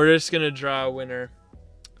 We're just gonna draw a winner.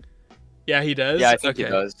 Yeah, he does? Yeah, I think he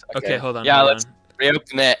does. Okay, hold on. Yeah, let's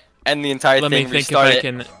reopen it. End the entire Let thing. me think if I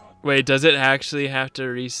can. Wait, does it actually have to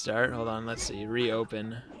restart? Hold on, let's see.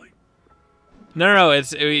 Reopen. No,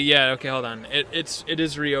 yeah. Okay, hold on. It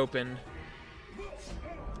is reopened.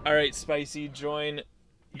 All right, Spicy, join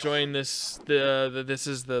this. This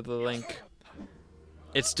is the link.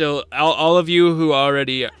 It's still all of you who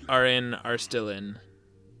already are in are still in.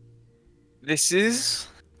 This is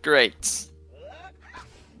great.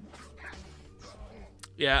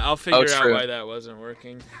 Yeah, I'll figure out why that wasn't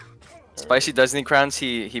working. Spicy does need crowns.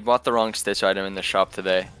 He bought the wrong stitch item in the shop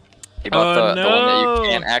today. He bought the one that you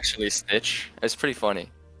can't actually stitch. It's pretty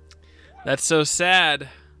funny. That's so sad.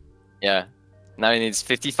 Yeah. Now he needs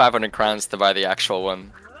 5,500 crowns to buy the actual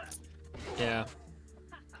one. Yeah.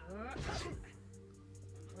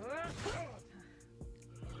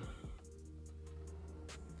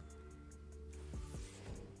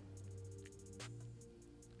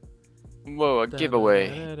 Whoa, a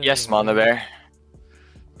giveaway. Yes, Mama Bear.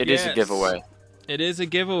 It is a giveaway. It is a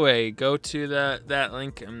giveaway. Go to that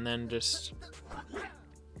link and then just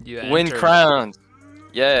win crowns.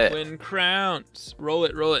 Yeah. Win crowns. Roll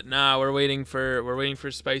it. Nah, we're waiting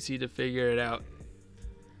for Spicy to figure it out.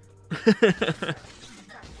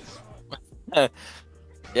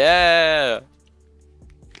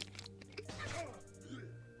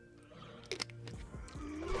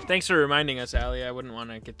 Thanks for reminding us, Allie. I wouldn't want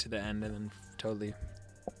to get to the end and then totally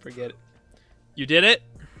forget it. You did it?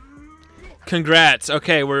 Congrats.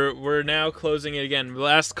 Okay, we're now closing it again.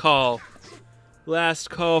 Last call. Last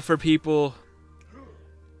call for people.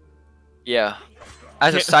 Yeah.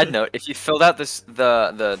 As a side note, if you filled out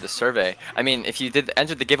the survey, I mean, if you did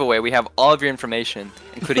enter the giveaway, we have all of your information,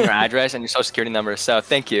 including your address and your social security number. So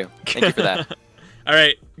thank you for that. All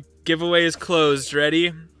right, giveaway is closed.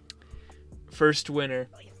 Ready? First winner.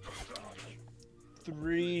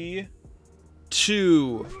 3,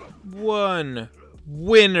 2, 1.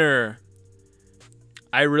 Winner.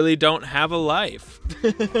 I really don't have a life.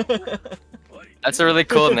 That's a really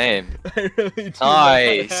cool name. I really do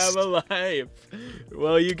Nice. not have a life.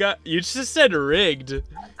 Well, you just said rigged.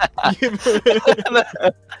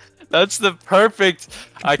 That's the perfect.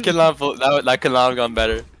 I cannot. That could not have gone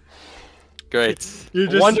better. Great. You're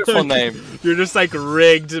just Wonderful like, name. You're just like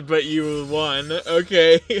rigged, but you won.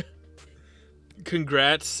 Okay.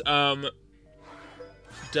 Congrats.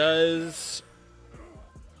 Does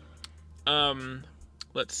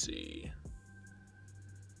let's see.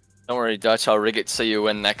 Don't worry, Dutch. I'll rig it so you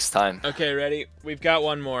win next time. Okay, ready? We've got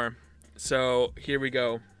one more. So here we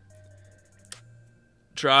go.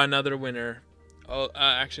 Draw another winner. Oh,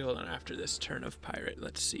 actually, hold on. After this turn of pirate,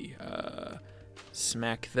 let's see.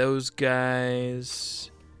 Smack those guys.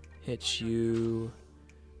 Hit you.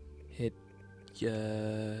 Hit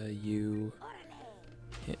you.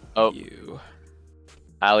 Hit you.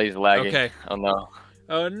 Allie's lagging. Okay. Oh no.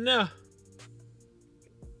 Oh no.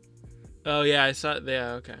 Oh yeah, I saw it.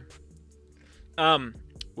 Yeah, okay.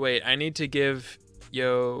 Wait, I need to give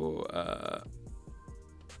here,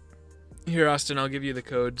 Austin, I'll give you the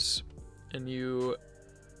codes and you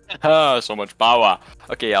Oh, so much power.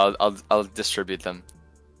 Okay, I'll distribute them.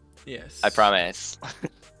 yes. I promise.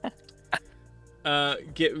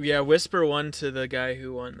 Whisper one to the guy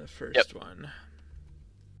who won the first one.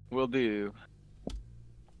 Will do.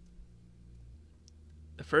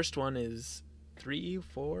 The first one is 3,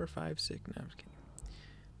 4, 5, 6. No, I'm just kidding.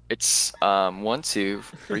 It's 1, 2,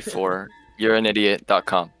 3, 4. You're an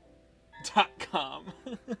idiot.com. .com.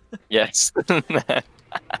 Yes.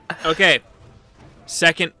 Okay.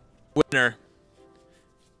 Second winner.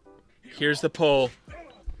 Here's the poll.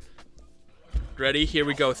 Ready? Here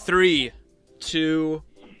we go. 3, 2,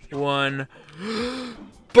 1.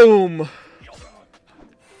 Boom.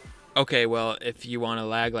 Okay, well, if you want to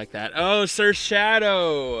lag like that. Oh, Sir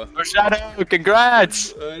Shadow. Sir Shadow,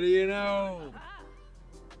 congrats. What do you know?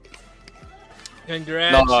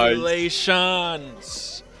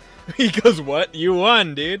 Congratulations. He goes, what? You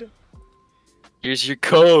won, dude. Here's your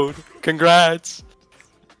code. Congrats.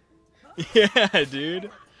 Yeah, dude.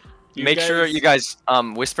 Make sure you guys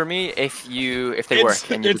whisper me if they work.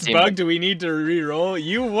 And you It's redeem them. bugged. Do we need to re-roll?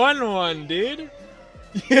 You won one, dude.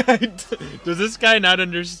 Yeah. Does this guy not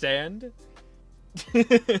understand?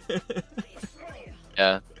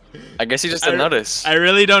 Yeah. I guess you just didn't notice. I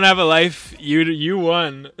really don't have a life. You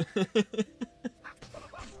won.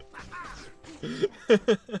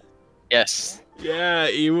 Yes. Yeah,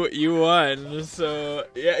 you won. So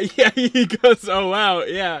yeah, he goes, oh wow,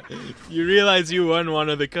 yeah. You realize you won one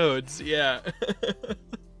of the codes, yeah.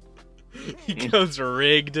 He goes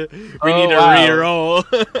rigged. We need to re-roll.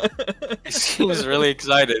 He seems really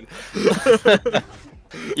excited.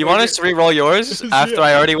 You want us to re-roll yours after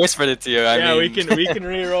I already whispered it to you? I mean, we can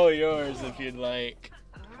re-roll yours if you'd like.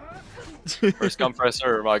 First come, first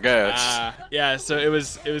serve, I guess. Yeah. So it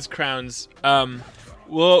was crowns.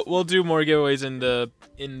 We'll do more giveaways in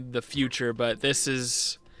the future, but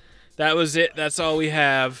that was it. That's all we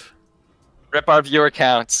have. Rip our viewer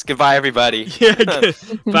counts. Goodbye, everybody. Yeah.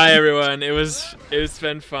 Bye, everyone. It's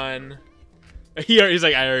been fun. He's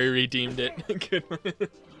like, I already redeemed it. Good one.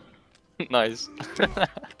 Nice.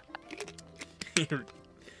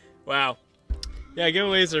 Wow. Yeah,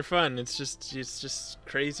 giveaways are fun. It's just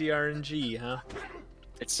crazy RNG, huh?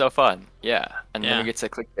 It's so fun. Yeah. And then Yeah. we get to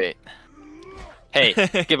clickbait. Hey,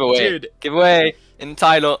 giveaway. Dude. Giveaway in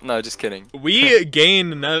title. No, just kidding. We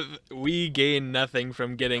gain nothing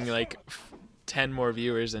from getting like 10 more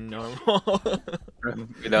viewers than normal.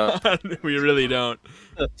 We don't. We really don't.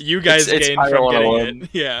 You guys It's gain Pirate from 101. getting it.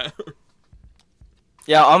 Yeah.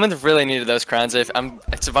 Yeah, Almond really needed those crowns. It's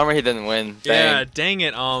a bummer he didn't win. Yeah, Dang. dang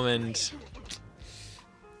it, Almond.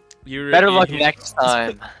 Better luck next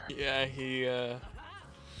time. Yeah,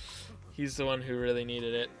 he's the one who really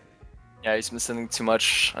needed it. Yeah, he's been spending too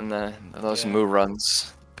much on those moo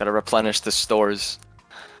runs. Gotta replenish the stores.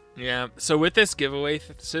 Yeah. So with this giveaway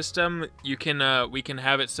system, you can we can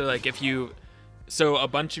have it so like if you So a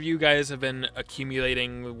bunch of you guys have been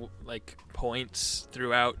accumulating like points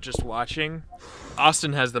throughout just watching.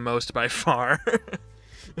 Austin has the most by far.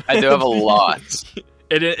 I do have a lot.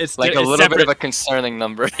 It's like a little separate. bit of a concerning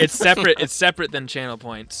number. It's separate. It's separate than channel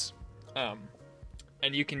points.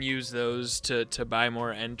 And you can use those to buy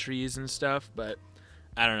more entries and stuff. But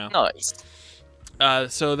I don't know.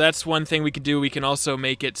 Nice. So that's one thing we could do. We can also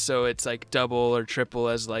make it so it's like double or triple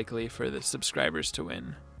as likely for the subscribers to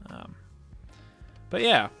win. But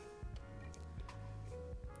yeah.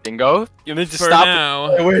 Dingo, you need to For stop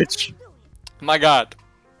now, it. Witch. My God.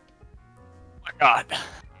 My God.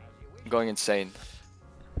 I'm going insane.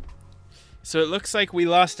 So it looks like we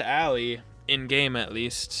lost to Allie in game at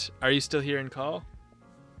least. Are you still here in call?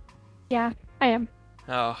 Yeah, I am.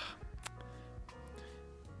 Oh.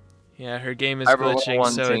 Yeah, her game is Pirate glitching,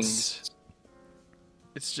 101 so things.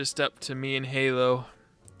 it's just up to me and Halo.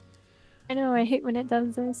 I know, I hate when it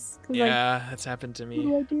does this. 'Cause, Yeah, that's happened to like,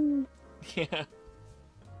 what do me. I do? Yeah.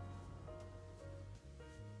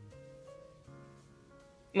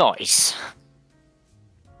 Nice.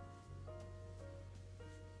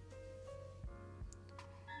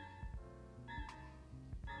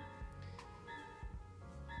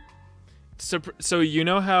 So you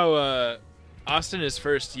know how Austin is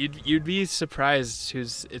first. You'd be surprised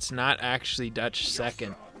who's it's not actually Dutch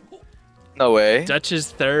second. No way. Dutch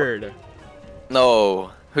is third.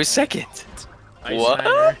 No. Who's second? What?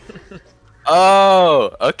 Ice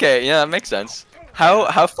Oh, okay. Yeah, that makes sense.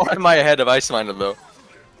 How far am I ahead of Ice Miner though?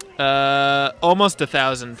 Almost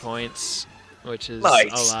 1,000 points, which is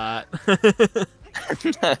Nice. a lot.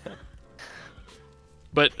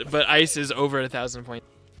 but Ice is over 1,000 points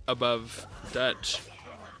above Dutch.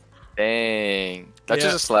 Dang. That's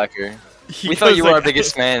Yeah. just a slacker. He We thought goes you were like- our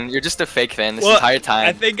biggest fan. You're just a fake fan this Well, entire time.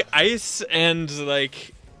 I think Ice and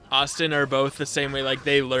like Austin are both the same way. Like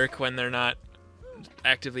they lurk when they're not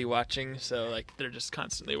actively watching, so like they're just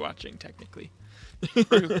constantly watching technically.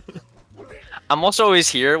 I'm also always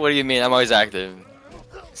here. What do you mean? I'm always active.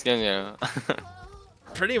 It's gonna, you know.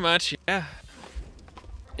 Pretty much, yeah.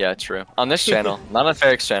 Yeah, true. On this channel, not on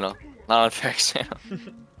Ferric's channel. Not on Ferric's channel.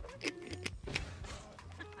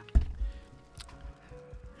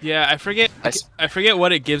 Yeah, I forget. Nice. I forget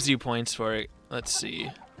what it gives you points for. It. Let's see.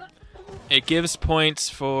 It gives points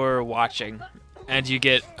for watching, and you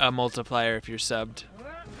get a multiplier if you're subbed.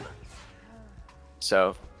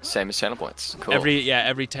 So same as channel points. Cool.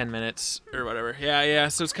 Every 10 minutes or whatever. Yeah.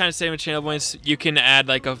 So it's kind of same with channel points. You can add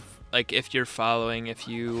like if you're following, if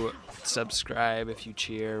you subscribe, if you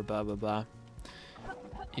cheer, blah blah blah.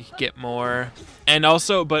 You can get more, and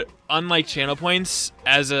also, but unlike channel points,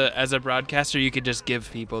 as a broadcaster, you could just give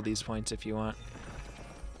people these points if you want.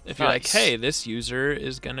 If you're like, Nice. hey, this user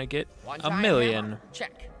is gonna get One a giant million. hammer?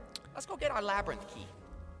 Check. Let's go get our labyrinth key.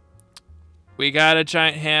 We got a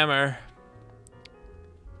giant hammer.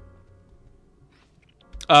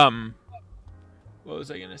 What was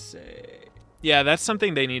I gonna say? Yeah, that's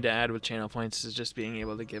something they need to add with channel points is just being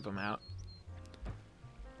able to give them out.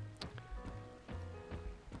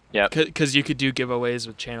 Yep. Because you could do giveaways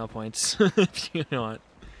with channel points if you want.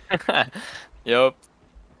 Yup.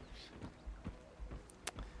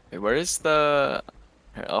 Wait, where is the?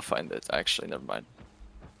 Here, I'll find it. Actually, never mind.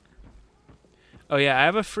 Oh yeah, I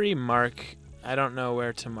have a free mark. I don't know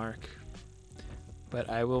where to mark, but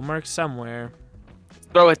I will mark somewhere.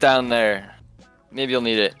 Throw it down there. Maybe you'll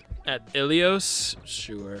need it. At Ilios?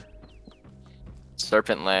 Sure.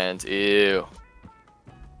 Serpent Land. Ew.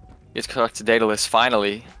 Get to collect the data list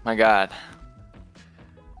finally. My God.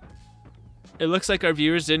 It looks like our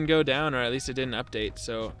viewers didn't go down, or at least it didn't update,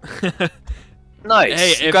 so... Nice.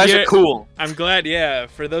 Hey, you if guys are you're- cool. I'm glad, yeah.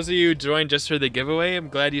 For those of you who joined just for the giveaway, I'm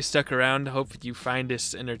glad you stuck around. Hope you find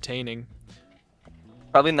this entertaining.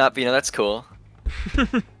 Probably not, but you know, that's cool.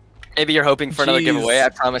 Maybe you're hoping for another Jeez. giveaway. I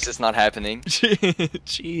promise it's not happening.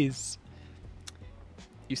 Jeez.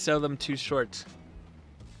 You sell them too short.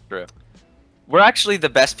 True. We're actually the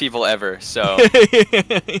best people ever, so...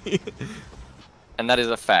 and that is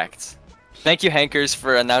a fact. Thank you, Hankers,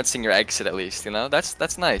 for announcing your exit at least, you know?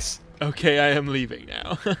 That's nice. Okay, I am leaving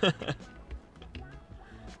now.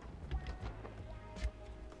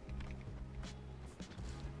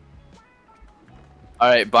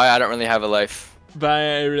 Alright, bye. I don't really have a life.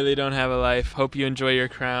 Bye, I really don't have a life. Hope you enjoy your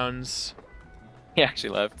crowns. He actually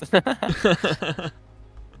left.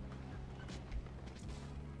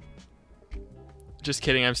 Just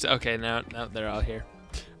kidding, I'm still... Okay, now they're all here.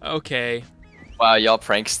 Okay. Wow, y'all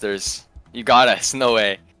pranksters. You got us. No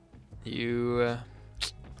way. You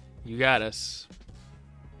got us.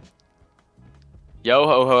 Yo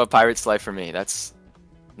ho ho, a pirate's life for me. That's...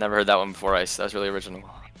 Never heard that one before, Ice. That was really original.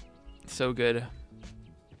 So good.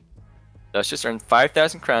 Let's just earn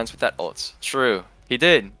 5,000 crowns with that ults. True. He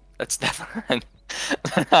did. That's definitely.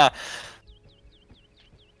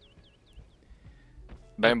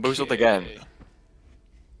 Bamboozled again.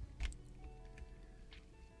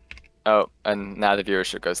 Oh, and now the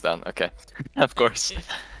viewership goes down. Okay. Of course.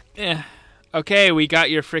 Yeah. Okay, we got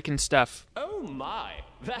your frickin' stuff. Oh my,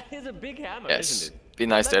 that is a big hammer, Yes. isn't it? Be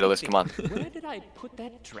nice, Let me Daedalus. think. Come on. Where did I put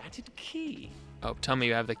that dratted key? Oh, tell me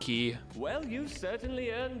you have the key. Well, you certainly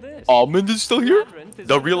earned this. Almond is still here? Labyrinth is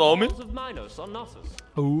The under real walls almond? of Minos on Knossos.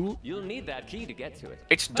 Ooh. You'll need that key to get to it.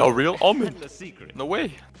 It's the real almond. And the secret. No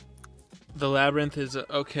way. The labyrinth is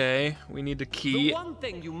okay. We need a The key. one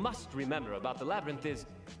thing you must remember about the labyrinth is...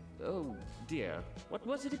 Oh, dear. What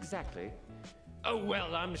was it exactly? Oh,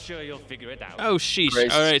 well, I'm sure you'll figure it out. Oh, sheesh.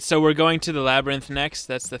 Grace. All right, so we're going to the labyrinth next.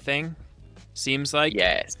 That's the thing? Seems like?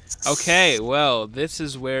 Yes. Okay, well, this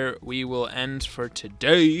is where we will end for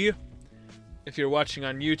today. If you're watching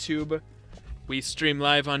on YouTube, we stream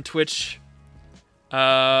live on Twitch.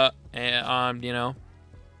 And on, you know,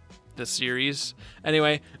 the series.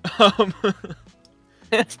 Anyway,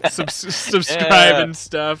 subscribe Yeah. and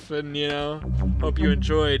stuff, and, you know, hope you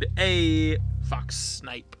enjoyed. A Fox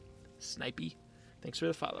Snipey. Thanks for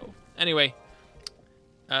the follow. Anyway,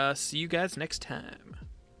 see you guys next time.